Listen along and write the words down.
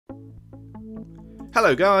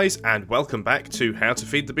Hello guys, and welcome back to How to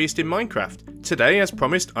Feed the Beast in Minecraft. Today, as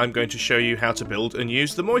promised, I'm going to show you how to build and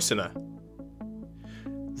use the Moistener.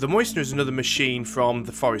 The Moistener is another machine from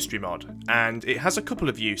the Forestry Mod, and it has a couple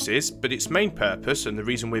of uses, but its main purpose, and the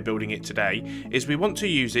reason we're building it today, is we want to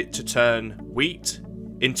use it to turn wheat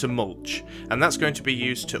into mulch, and that's going to be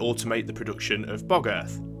used to automate the production of bog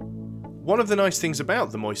earth. One of the nice things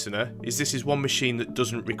about the Moistener is this is one machine that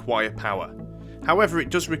doesn't require power. However, it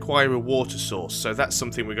does require a water source, so that's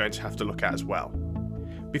something we're going to have to look at as well.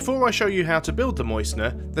 Before I show you how to build the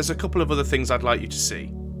Moistener, there's a couple of other things I'd like you to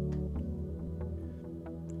see.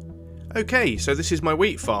 Okay, so this is my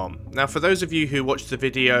wheat farm. Now for those of you who watched the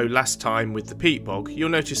video last time with the peat bog, you'll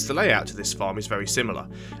notice the layout to this farm is very similar,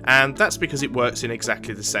 and that's because it works in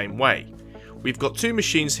exactly the same way. We've got two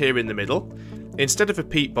machines here in the middle. Instead of a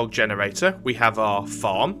peat bog generator, we have our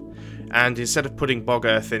farm. And instead of putting bog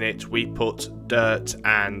earth in it, we put dirt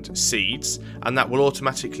and seeds, and that will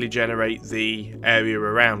automatically generate the area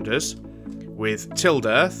around us. With tilled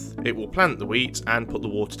earth, it will plant the wheat and put the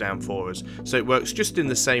water down for us, so it works just in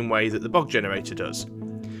the same way that the bog generator does.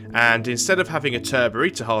 And instead of having a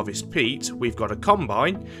turbary to harvest peat, we've got a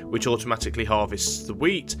combine which automatically harvests the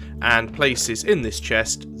wheat and places in this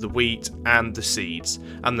chest the wheat and the seeds,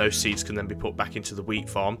 and those seeds can then be put back into the wheat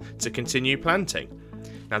farm to continue planting.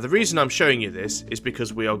 Now the reason I'm showing you this is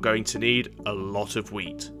because we are going to need a lot of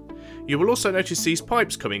wheat. You will also notice these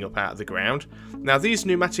pipes coming up out of the ground. Now these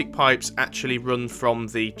pneumatic pipes actually run from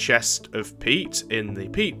the chest of peat in the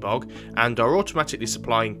peat bog and are automatically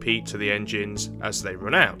supplying peat to the engines as they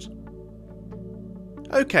run out.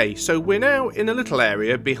 Okay, so we're now in a little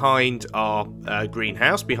area behind our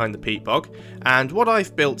greenhouse, behind the peat bog, and what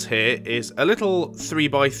I've built here is a little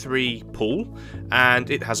 3x3 pool, and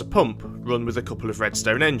it has a pump run with a couple of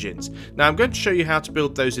redstone engines. Now I'm going to show you how to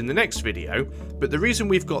build those in the next video, but the reason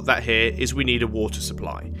we've got that here is we need a water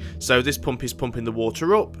supply. So this pump is pumping the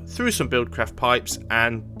water up through some Buildcraft pipes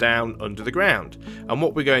and down under the ground. And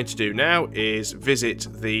what we're going to do now is visit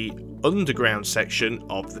the underground section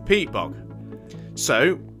of the peat bog.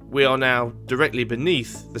 So we are now directly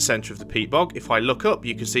beneath the centre of the peat bog. If I look up,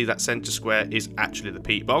 you can see that centre square is actually the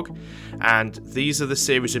peat bog, and these are the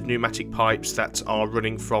series of pneumatic pipes that are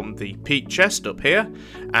running from the peat chest up here,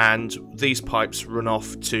 and these pipes run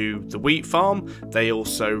off to the wheat farm. They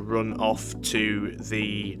also run off to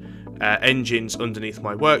the engines underneath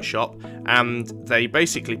my workshop, and they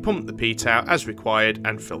basically pump the peat out as required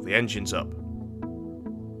and fill the engines up.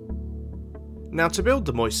 Now to build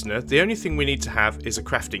the Moistener, the only thing we need to have is a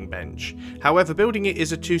crafting bench. However, building it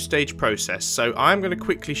is a two-stage process, so I'm going to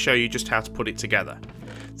quickly show you just how to put it together.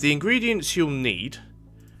 The ingredients you'll need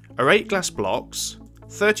are 8 glass blocks,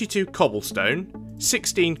 32 cobblestone,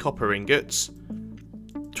 16 copper ingots,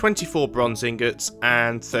 24 bronze ingots,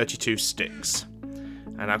 and 32 sticks.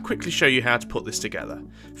 And I'll quickly show you how to put this together.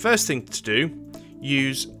 First thing to do,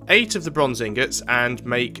 use 8 of the bronze ingots and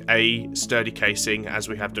make a sturdy casing as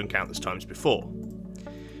we have done countless times before.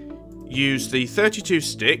 Use the 32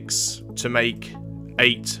 sticks to make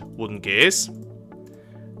 8 wooden gears,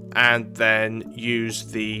 and then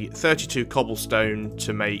use the 32 cobblestone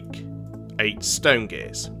to make 8 stone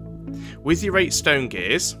gears. With your 8 stone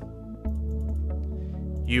gears,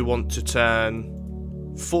 you want to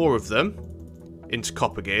turn 4 of them into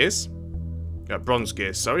copper gears, bronze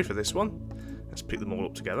gears, sorry, for this one. Let's pick them all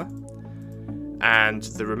up together. And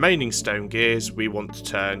the remaining stone gears we want to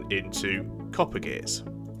turn into copper gears.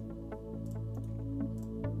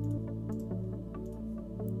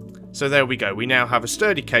 So there we go. We now have a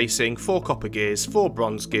sturdy casing, 4 copper gears, 4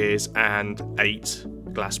 bronze gears, and 8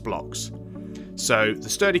 glass blocks. So the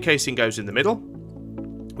sturdy casing goes in the middle.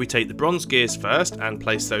 We take the bronze gears first and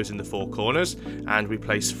place those in the 4 corners, and we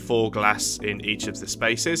place 4 glass in each of the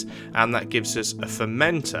spaces, and that gives us a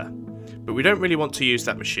fermenter. But we don't really want to use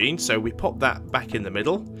that machine, so we pop that back in the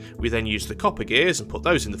middle. We then use the copper gears and put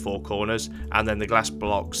those in the 4 corners, and then the glass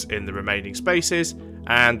blocks in the remaining spaces,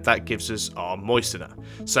 and that gives us our Moistener.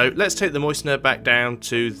 So let's take the Moistener back down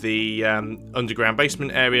to the underground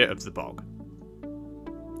basement area of the bog.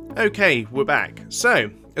 Okay, we're back.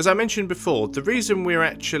 So, as I mentioned before, the reason we're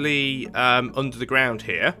actually under the ground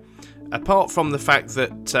here, apart from the fact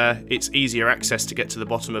that it's easier access to get to the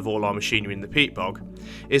bottom of all our machinery in the peat bog,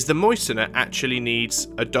 is the Moistener actually needs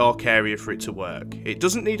a dark area for it to work. It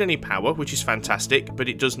doesn't need any power, which is fantastic, but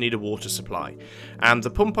it does need a water supply. And the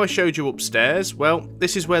pump I showed you upstairs, well,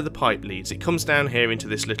 this is where the pipe leads. It comes down here into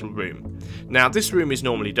this little room. Now, this room is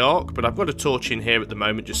normally dark, but I've got a torch in here at the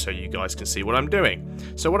moment just so you guys can see what I'm doing.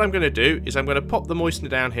 So what I'm going to do is I'm going to pop the Moistener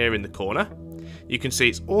down here in the corner. you can see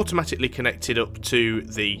it's automatically connected up to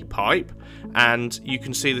the pipe, and you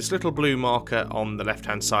can see this little blue marker on the left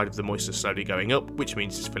hand side of the moistener slowly going up, which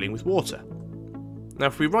means it's filling with water. Now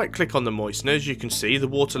if we right click on the moistener, as you can see the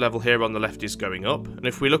water level here on the left is going up, and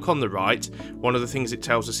if we look on the right, one of the things it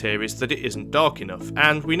tells us here is that it isn't dark enough,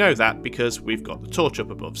 and we know that because we've got the torch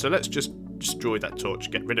up above, so let's just destroy that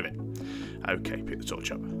torch, get rid of it. Okay, pick the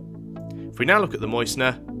torch up. If we now look at the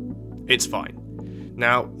moistener, it's fine.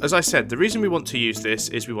 Now, as I said, the reason we want to use this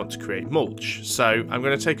is we want to create mulch. So I'm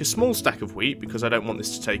going to take a small stack of wheat because I don't want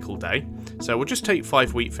this to take all day. So we'll just take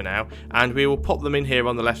 5 wheat for now, and we will pop them in here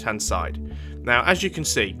on the left hand side. Now, as you can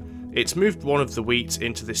see, it's moved one of the wheat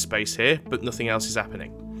into this space here, but nothing else is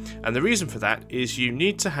happening. And the reason for that is you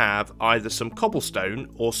need to have either some cobblestone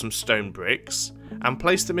or some stone bricks and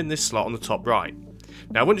place them in this slot on the top right.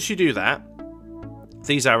 Now, once you do that,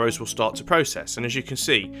 these arrows will start to process, and as you can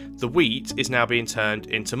see, the wheat is now being turned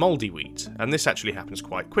into mouldy wheat, and this actually happens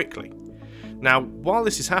quite quickly. Now, while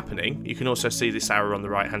this is happening, you can also see this arrow on the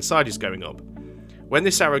right hand side is going up. When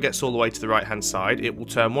this arrow gets all the way to the right hand side, it will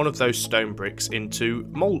turn one of those stone bricks into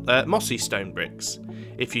mossy stone bricks.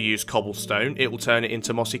 If you use cobblestone, it will turn it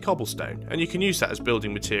into mossy cobblestone, and you can use that as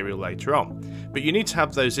building material later on, but you need to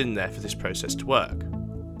have those in there for this process to work.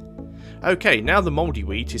 Okay, now the mouldy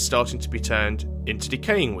wheat is starting to be turned into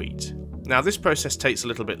decaying wheat. Now this process takes a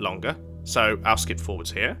little bit longer, so I'll skip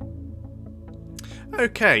forwards here.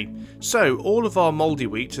 Okay, so all of our mouldy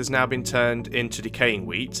wheat has now been turned into decaying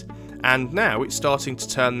wheat, and now it's starting to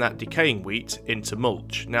turn that decaying wheat into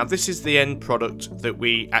mulch. Now this is the end product that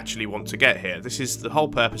we actually want to get here. This is the whole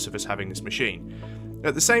purpose of us having this machine.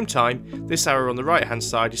 At the same time, this arrow on the right hand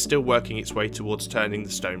side is still working its way towards turning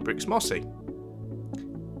the stone bricks mossy.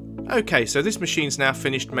 Okay, so this machine's now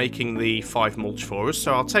finished making the 5 mulch for us,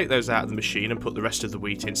 so I'll take those out of the machine and put the rest of the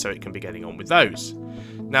wheat in so it can be getting on with those.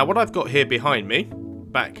 Now what I've got here behind me,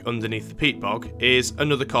 back underneath the peat bog, is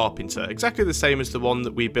another carpenter, exactly the same as the one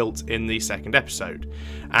that we built in the second episode.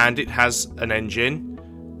 And it has an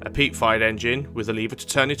engine, a peat-fired engine with a lever to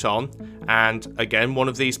turn it on, and again one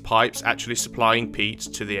of these pipes actually supplying peat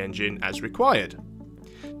to the engine as required.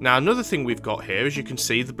 Now another thing we've got here, as you can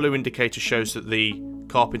see, the blue indicator shows that the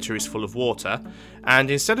carpenter is full of water,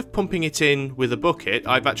 and instead of pumping it in with a bucket,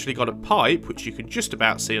 I've actually got a pipe, which you can just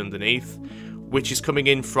about see underneath, which is coming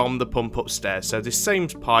in from the pump upstairs. So this same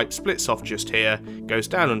pipe splits off just here, goes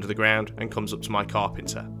down under the ground and comes up to my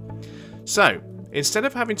carpenter. So instead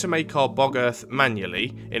of having to make our bog earth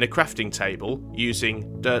manually in a crafting table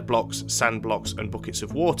using dirt blocks, sand blocks and buckets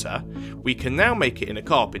of water, we can now make it in a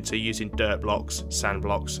carpenter using dirt blocks, sand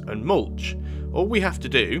blocks and mulch. All we have to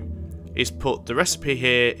do is put the recipe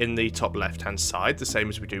here in the top left hand side, the same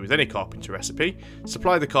as we do with any carpenter recipe,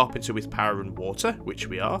 supply the carpenter with power and water, which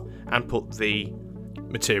we are, and put the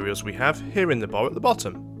materials we have here in the bar at the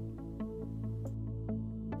bottom.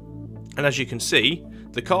 And as you can see,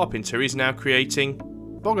 the carpenter is now creating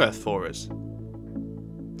bog earth for us.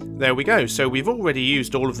 There we go, so we've already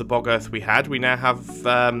used all of the bog earth we had. We now have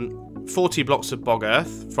 40 blocks of bog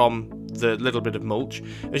earth from the little bit of mulch.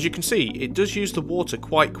 As you can see, it does use the water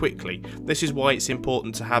quite quickly. This is why it's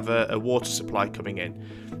important to have a water supply coming in.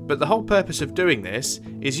 But the whole purpose of doing this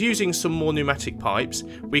is using some more pneumatic pipes,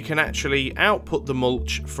 we can actually output the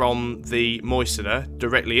mulch from the moistener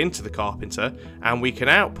directly into the carpenter, and we can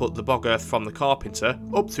output the bog earth from the carpenter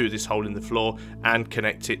up through this hole in the floor and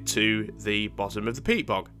connect it to the bottom of the peat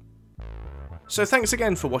bog. So thanks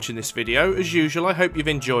again for watching this video. As usual, I hope you've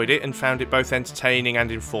enjoyed it and found it both entertaining and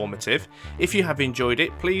informative. If you have enjoyed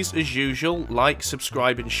it, please, as usual, like,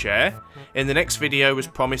 subscribe and share. In the next video, as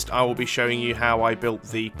promised, I will be showing you how I built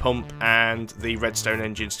the pump and the redstone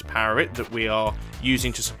engines to power it that we are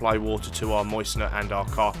using to supply water to our moistener and our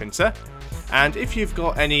carpenter. And if you've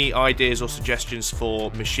got any ideas or suggestions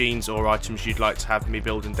for machines or items you'd like to have me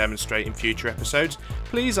build and demonstrate in future episodes,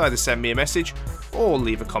 please either send me a message or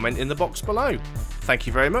leave a comment in the box below. Thank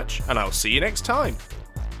you very much, and I'll see you next time.